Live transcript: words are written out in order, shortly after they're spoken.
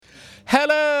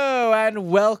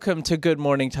and welcome to Good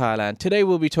Morning Thailand. Today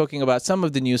we'll be talking about some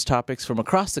of the news topics from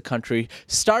across the country,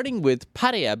 starting with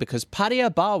Pattaya, because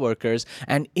Pattaya bar workers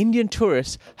and Indian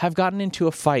tourists have gotten into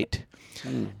a fight.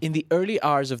 In the early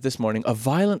hours of this morning, a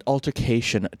violent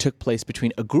altercation took place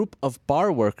between a group of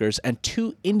bar workers and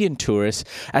two Indian tourists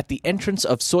at the entrance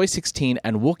of Soi 16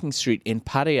 and Walking Street in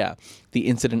Pattaya. The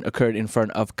incident occurred in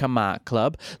front of Kama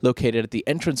Club, located at the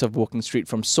entrance of Walking Street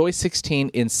from Soi 16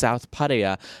 in South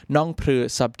Pattaya, Nong Pru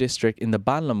sub-district in the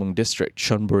Ban Lamung district,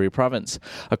 Chonburi province.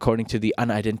 According to the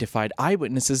unidentified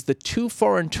eyewitnesses, the two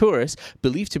foreign tourists,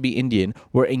 believed to be Indian,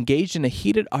 were engaged in a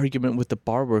heated argument with the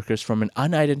bar workers from an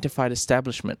unidentified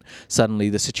establishment. Suddenly,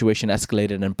 the situation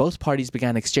escalated and both parties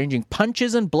began exchanging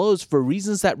punches and blows for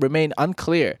reasons that remain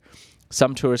unclear.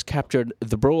 Some tourists captured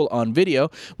the brawl on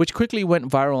video, which quickly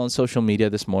went viral on social media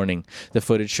this morning. The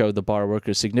footage showed the bar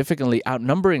workers significantly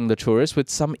outnumbering the tourists, with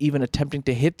some even attempting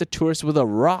to hit the tourists with a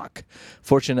rock.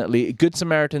 Fortunately, Good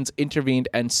Samaritans intervened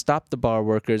and stopped the bar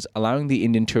workers, allowing the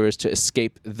Indian tourists to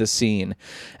escape the scene.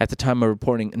 At the time of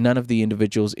reporting, none of the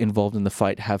individuals involved in the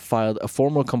fight have filed a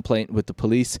formal complaint with the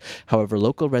police. However,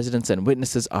 local residents and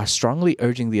witnesses are strongly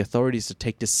urging the authorities to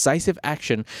take decisive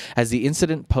action, as the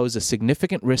incident posed a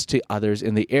significant risk to others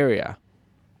in the area.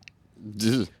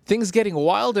 Things getting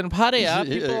wild in Pattaya.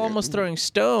 People almost throwing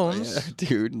stones. Yeah,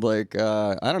 dude, like,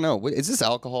 I don't know. Is this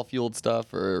alcohol-fueled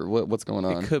stuff or what's going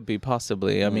on? It could be,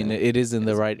 possibly. I mean, it is in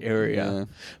the right area. Yeah.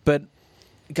 But,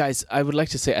 guys, I would like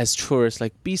to say, as tourists,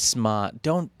 like, be smart.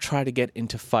 Don't try to get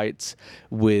into fights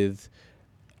with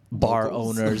bar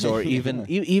owners or even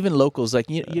even locals. Like,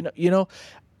 you know.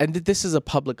 And this is a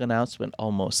public announcement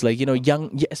almost, like,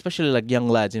 especially like young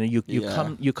lads, you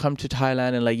come to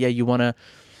Thailand and, like, you want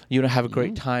to have a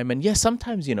great time. And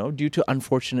sometimes, due to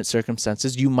unfortunate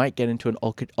circumstances, you might get into an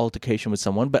altercation with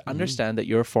someone, but understand that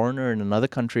you're a foreigner in another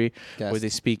country where they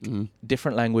speak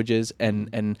different languages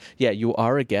and you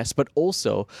are a guest, but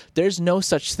also there's no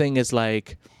such thing as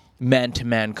like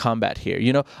man-to-man combat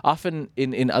here. Often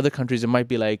in other countries, it might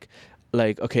be like,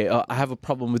 okay, I have a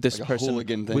problem with this like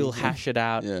person. We'll hash it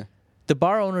out. Yeah. The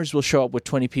bar owners will show up with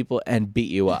 20 people and beat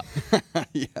you up.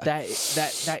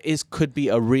 Could be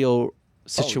a real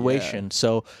situation.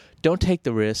 So don't take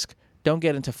the risk. Don't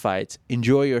get into fights.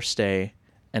 Enjoy your stay,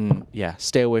 and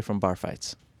stay away from bar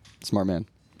fights. Smart man.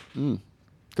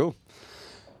 Cool.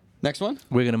 Next one?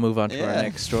 We're going to move on to our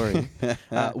next story,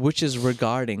 which is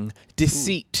regarding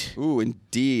deceit. Ooh,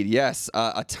 indeed. Yes.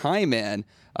 A Thai man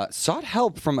sought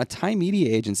help from a Thai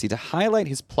media agency to highlight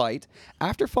his plight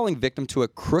after falling victim to a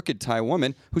crooked Thai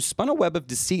woman who spun a web of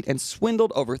deceit and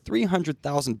swindled over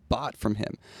 300,000 baht from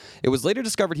him. It was later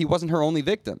discovered he wasn't her only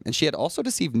victim, and she had also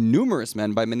deceived numerous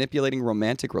men by manipulating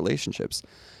romantic relationships.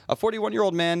 A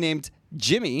 41-year-old man named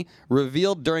Jimmy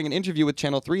revealed during an interview with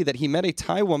Channel 3 that he met a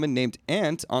Thai woman named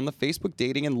Ant on the Facebook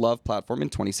dating and love platform in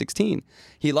 2016.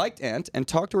 He liked Ant and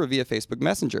talked to her via Facebook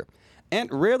Messenger. Ant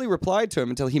rarely replied to him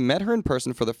until he met her in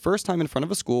person for the first time in front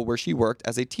of a school where she worked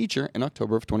as a teacher in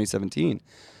October of 2017.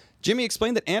 Jimmy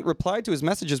explained that Ant replied to his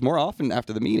messages more often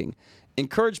after the meeting.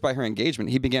 Encouraged by her engagement,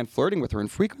 he began flirting with her and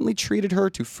frequently treated her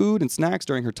to food and snacks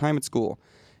during her time at school.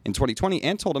 In 2020,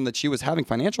 Ant told him that she was having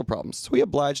financial problems, so he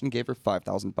obliged and gave her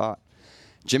 5,000 baht.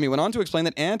 Jimmy went on to explain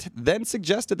that Ant then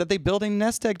suggested that they build a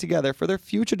nest egg together for their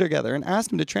future together and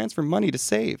asked him to transfer money to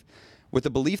save. With the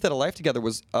belief that a life together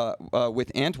was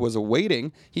with Ant was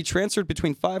awaiting, he transferred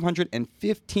between 500 and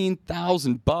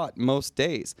 15,000 baht most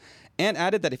days. Ant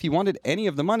added that if he wanted any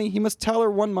of the money, he must tell her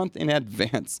 1 month in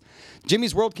advance.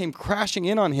 Jimmy's world came crashing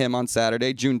in on him on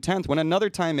Saturday, June 10th, when another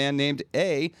Thai man named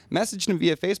A messaged him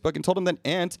via Facebook and told him that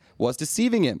Ant was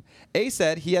deceiving him. A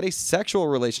said he had a sexual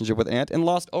relationship with Ant and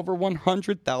lost over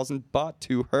 100,000 baht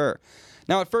to her.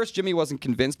 Now, at first, Jimmy wasn't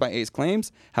convinced by A's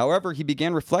claims. However, he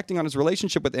began reflecting on his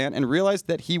relationship with Ant and realized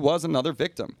that he was another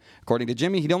victim. According to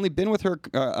Jimmy, he'd only been to her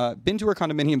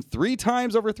condominium 3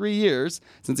 times over 3 years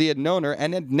since he had known her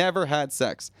and had never had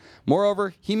sex.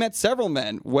 Moreover, he met several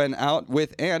men when out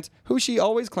with Ant, who she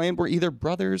always claimed were either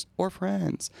brothers or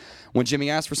friends. When Jimmy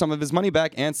asked for some of his money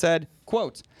back, Ant said,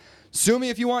 quote, "Sue me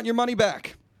if you want your money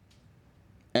back."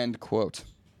 End quote.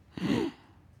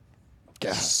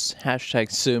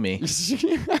 Hashtag sue me.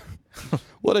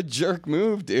 What a jerk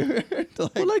move, dude.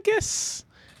 Well, I guess,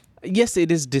 yes,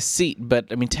 it is deceit, but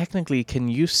I mean, technically, can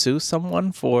you sue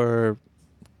someone for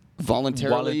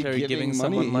voluntarily giving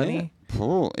someone money? Yeah.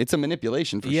 Oh, it's a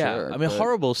manipulation for sure. Yeah, I mean,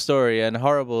 horrible story and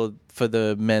horrible for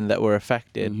the men that were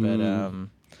affected, but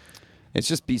it's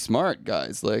just be smart,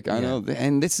 guys. Like, I know,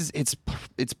 and this is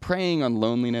it's preying on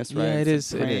loneliness, right? Yeah, it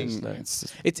is.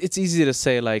 It's easy to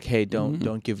say, like, hey,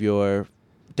 don't give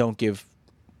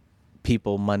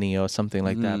people money or something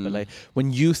like that. But like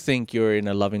when you think you're in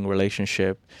a loving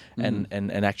relationship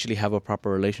and actually have a proper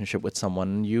relationship with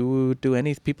someone,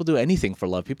 people do anything for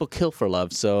love. People kill for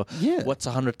love. So what's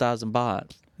 100,000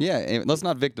 baht? Yeah, and let's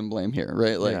not victim blame here,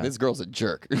 right? Like this girl's a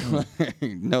jerk.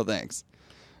 No thanks.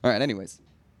 All right, anyways,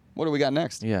 what do we got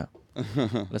next? Yeah.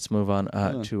 Let's move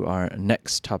on to our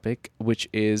next topic, which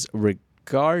is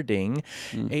regarding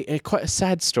a quite a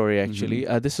sad story, actually.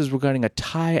 This is regarding a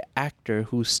Thai actor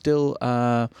who's still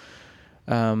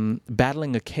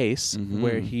battling a case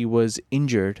where he was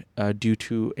injured due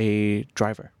to a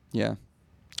driver. Yeah.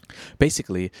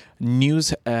 Basically,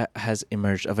 news has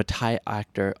emerged of a Thai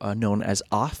actor known as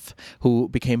Off, who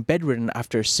became bedridden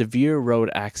after a severe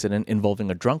road accident involving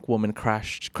a drunk woman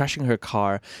crashing her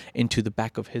car into the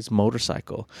back of his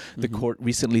motorcycle. The court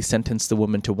recently sentenced the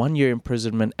woman to 1 year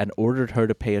imprisonment and ordered her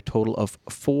to pay a total of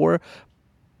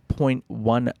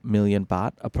 4.1 million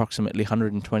baht, approximately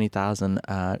 120,000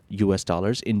 US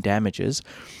dollars in damages,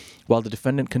 while the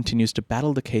defendant continues to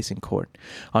battle the case in court.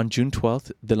 On June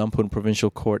 12th, the Lamphun Provincial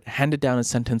Court handed down a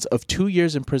sentence of 2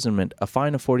 years imprisonment, a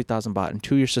fine of 40,000 baht, and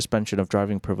 2 year suspension of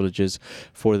driving privileges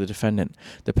for the defendant.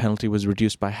 The penalty was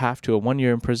reduced by half to a 1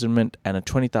 year imprisonment and a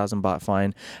 20,000 baht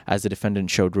fine, as the defendant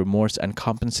showed remorse and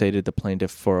compensated the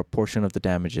plaintiff for a portion of the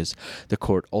damages. The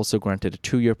court also granted a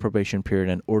 2 year probation period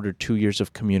and ordered 2 years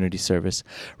of community service.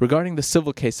 Regarding the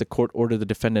civil case, the court ordered the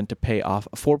defendant to pay off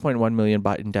 4.1 million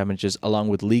baht in damages, along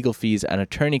with legal fees and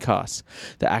attorney costs.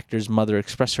 The actor's mother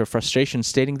expressed her frustration,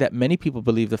 stating that many people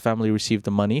believe the family received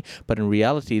the money, but in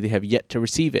reality they have yet to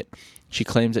receive it. She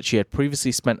claims that she had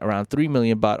previously spent around 3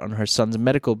 million baht on her son's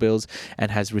medical bills and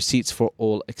has receipts for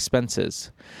all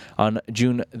expenses. On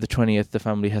June the 20th, the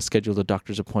family has scheduled a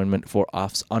doctor's appointment for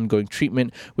Off's ongoing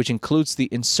treatment, which includes the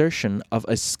insertion of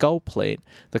a skull plate.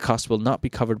 The cost will not be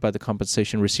covered by the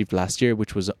compensation received last year,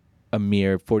 which was a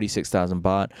mere 46,000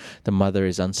 baht. The mother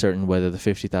is uncertain whether the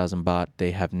 50,000 baht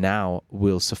they have now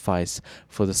will suffice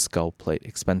for the skull plate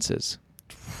expenses.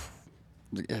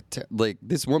 Like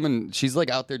this woman, she's like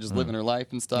out there just living her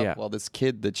life and stuff, while this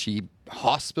kid that she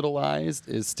hospitalized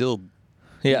is still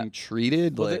being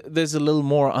treated. Well, there's a little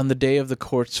more. On the day of the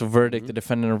court's verdict, the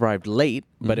defendant arrived late,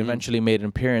 but eventually made an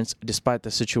appearance. Despite the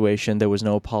situation, there was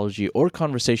no apology or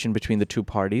conversation between the two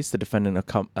parties. The defendant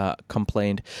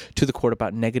complained to the court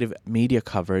about negative media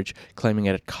coverage, claiming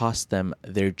it had cost them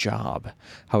their job.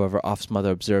 However, Off's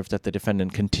mother observed that the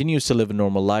defendant continues to live a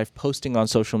normal life, posting on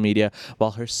social media,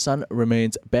 while her son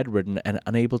remains bedridden and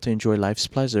unable to enjoy life's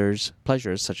pleasures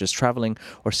such as traveling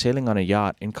or sailing on a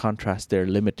yacht. In contrast, they're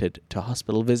limited to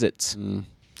hospital visits.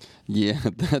 Yeah,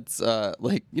 that's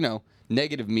like,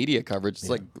 negative media coverage. It's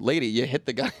like, lady, you hit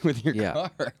the guy with your car.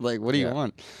 Like, what do you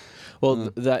want? Well,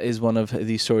 that is one of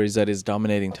the stories that is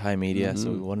dominating Thai media,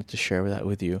 so we wanted to share that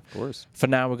with you. Of course. For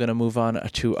now, we're going to move on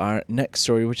to our next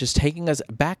story, which is taking us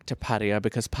back to Pattaya,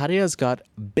 because Pattaya's got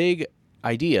big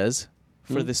ideas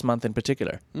for this month in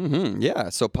particular. Yeah,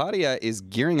 so Pattaya is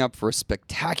gearing up for a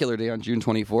spectacular day on June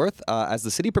 24th as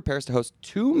the city prepares to host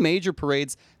two major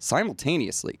parades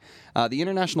simultaneously. The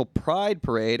International Pride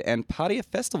Parade and Pattaya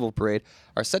Festival Parade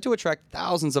are set to attract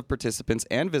thousands of participants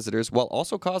and visitors while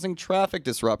also causing traffic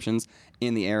disruptions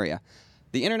in the area.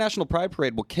 The International Pride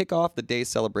Parade will kick off the day's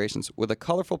celebrations with a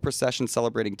colorful procession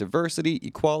celebrating diversity,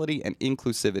 equality, and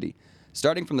inclusivity.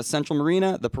 Starting from the Central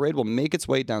Marina, the parade will make its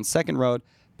way down Second Road,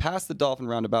 past the Dolphin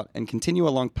Roundabout, and continue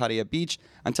along Pattaya Beach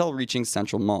until reaching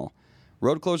Central Mall.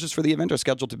 Road closures for the event are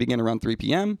scheduled to begin around 3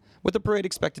 p.m., with the parade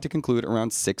expected to conclude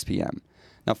around 6 p.m.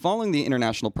 Now, following the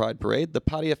International Pride Parade, the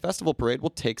Pattaya Festival Parade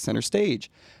will take center stage.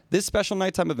 This special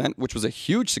nighttime event, which was a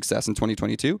huge success in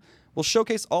 2022, will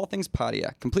showcase all things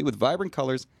Pattaya, complete with vibrant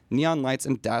colors, neon lights,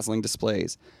 and dazzling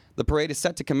displays. The parade is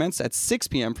set to commence at 6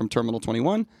 p.m. from Terminal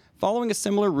 21, following a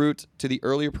similar route to the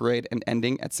earlier parade and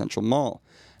ending at Central Mall.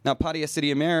 Now, Pattaya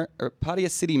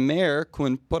City Mayor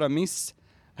Kun Poramis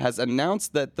has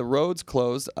announced that the roads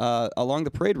closed along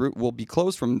the parade route will be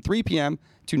closed from 3 p.m.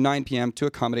 to 9 p.m. to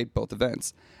accommodate both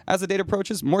events. As the date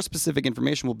approaches, more specific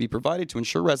information will be provided to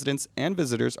ensure residents and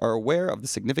visitors are aware of the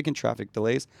significant traffic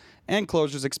delays and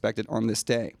closures expected on this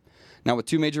day. Now, with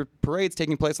two major parades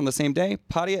taking place on the same day,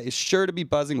 Pattaya is sure to be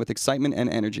buzzing with excitement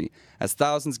and energy. As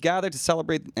thousands gather to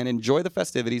celebrate and enjoy the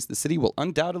festivities, the city will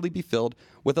undoubtedly be filled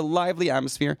with a lively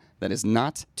atmosphere that is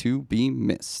not to be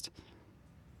missed.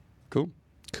 Cool.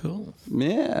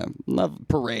 Yeah, love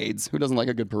parades. Who doesn't like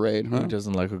a good parade? Huh? Who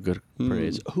doesn't like a good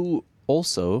parade? Who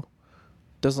also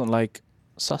doesn't like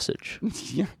sausage?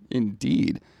 Yeah,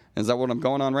 indeed. Is that what I'm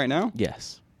going on right now?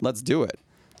 Yes. Let's do it.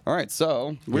 All right,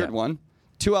 so, weird one.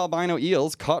 Two albino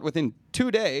eels caught within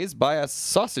 2 days by a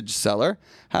sausage seller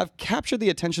have captured the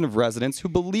attention of residents who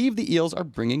believe the eels are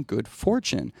bringing good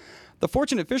fortune. The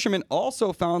fortunate fishermen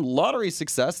also found lottery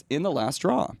success in the last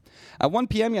draw. At 1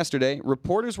 p.m. yesterday,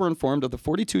 reporters were informed of the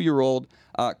 42-year-old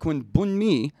Kun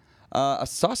Bunmi, a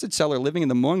sausage seller living in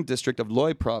the Muang district of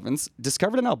Loi province,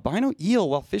 discovered an albino eel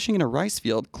while fishing in a rice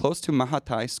field close to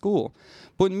Mahathai school.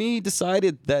 Bunmi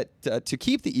decided that to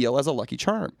keep the eel as a lucky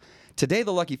charm. Today,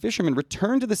 the lucky fisherman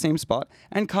returned to the same spot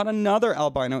and caught another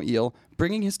albino eel,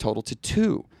 bringing his total to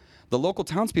 2. The local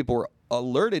townspeople were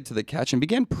alerted to the catch and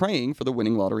began praying for the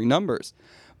winning lottery numbers.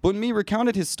 Bunmi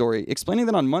recounted his story, explaining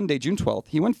that on Monday, June 12th,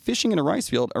 he went fishing in a rice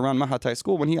field around Mahathai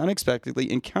School when he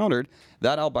unexpectedly encountered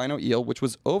that albino eel, which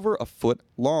was over a foot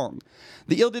long.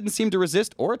 The eel didn't seem to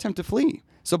resist or attempt to flee,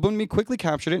 so Bunmi quickly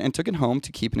captured it and took it home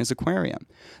to keep in his aquarium.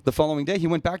 The following day, he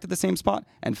went back to the same spot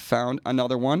and found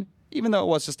another one, even though it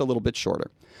was just a little bit shorter.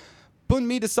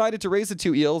 Bunmi decided to raise the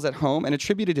 2 eels at home and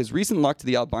attributed his recent luck to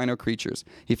the albino creatures.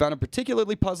 He found it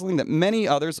particularly puzzling that many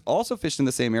others also fished in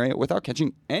the same area without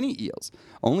catching any eels.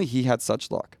 Only he had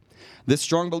such luck. This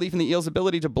strong belief in the eel's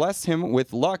ability to bless him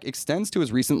with luck extends to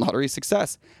his recent lottery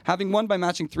success, having won by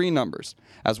matching 3 numbers.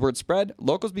 As word spread,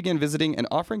 locals began visiting and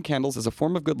offering candles as a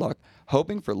form of good luck,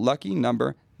 hoping for lucky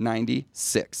number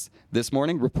 96. This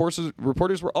morning,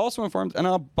 reporters were also informed an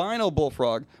albino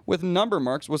bullfrog with number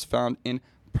marks was found in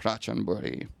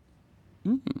Prachanburi.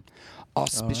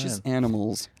 Auspicious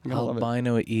animals.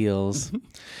 Albino eels.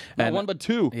 Not 1 but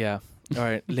 2. Yeah. All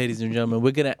right, ladies and gentlemen,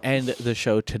 we're going to end the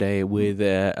show today with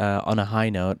on a high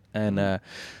note and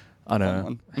on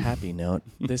a happy note.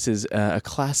 This is a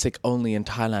classic only in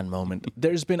Thailand moment.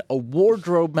 There's been a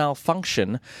wardrobe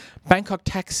malfunction. Bangkok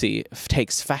taxi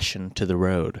takes fashion to the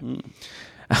road.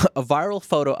 A viral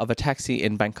photo of a taxi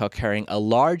in Bangkok carrying a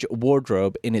large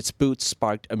wardrobe in its boots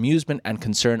sparked amusement and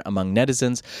concern among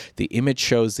netizens. The image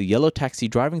shows the yellow taxi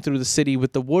driving through the city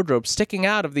with the wardrobe sticking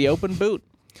out of the open boot.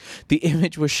 The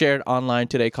image was shared online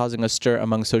today, causing a stir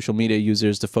among social media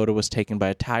users. The photo was taken by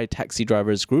a Thai taxi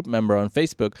drivers group member on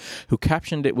Facebook who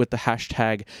captioned it with the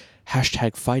hashtag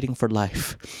fighting for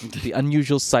life. The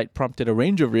unusual sight prompted a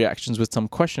range of reactions, with some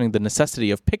questioning the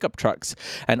necessity of pickup trucks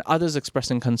and others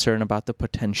expressing concern about the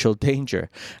potential danger.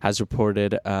 As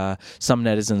reported, some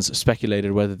netizens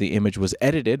speculated whether the image was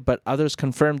edited, but others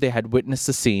confirmed they had witnessed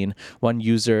the scene. One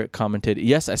user commented,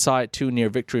 "Yes, I saw it too near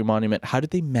Victory Monument. How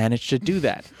did they manage to do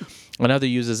that?" Another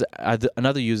user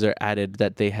added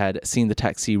that they had seen the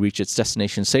taxi reach its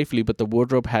destination safely, but the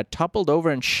wardrobe had toppled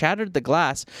over and shattered the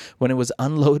glass when it was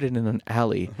unloaded in an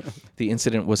alley. The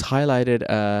incident was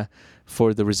highlighted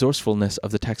for the resourcefulness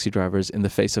of the taxi drivers in the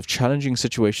face of challenging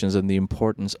situations and the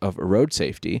importance of road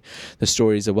safety. The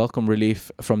story is a welcome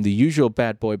relief from the usual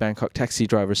bad boy Bangkok taxi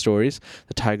driver stories.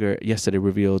 The Tiger yesterday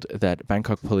revealed that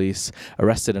Bangkok police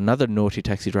arrested another naughty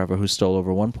taxi driver who stole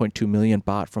over 1.2 million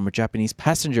baht from a Japanese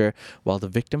passenger while the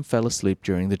victim fell asleep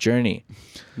during the journey.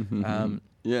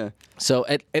 Yeah. So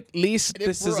at least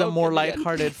this is a more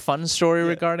lighthearted, fun story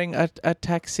regarding a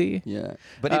taxi. Yeah.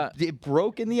 But it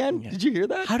broke in the end? Yeah. Did you hear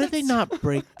that? How did they not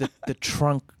break the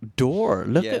trunk door?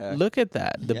 Look at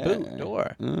that. The boot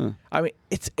door. I mean,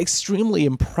 it's extremely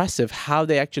impressive how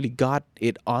they actually got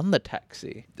it on the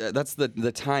taxi. That's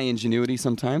the Thai ingenuity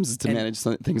sometimes, is to manage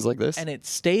things like this. And it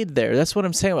stayed there. That's what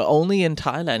I'm saying. Only in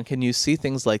Thailand can you see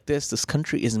things like this. This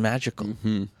country is magical.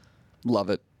 Mm-hmm.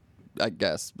 Love it. I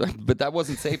guess, but that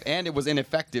wasn't safe, and it was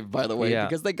ineffective, by the way,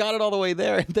 because they got it all the way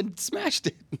there and then smashed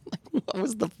it. What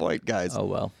was the point, guys? Oh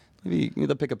well, maybe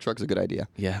the pickup truck's a good idea.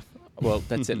 Yeah. Well,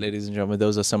 that's it, ladies and gentlemen.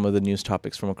 Those are some of the news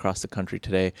topics from across the country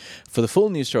today. For the full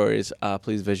news stories,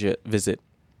 please visit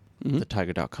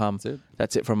thetiger.com.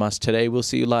 That's it from us today. We'll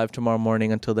see you live tomorrow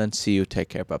morning. Until then, see you. Take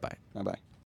care. Bye bye. Bye bye.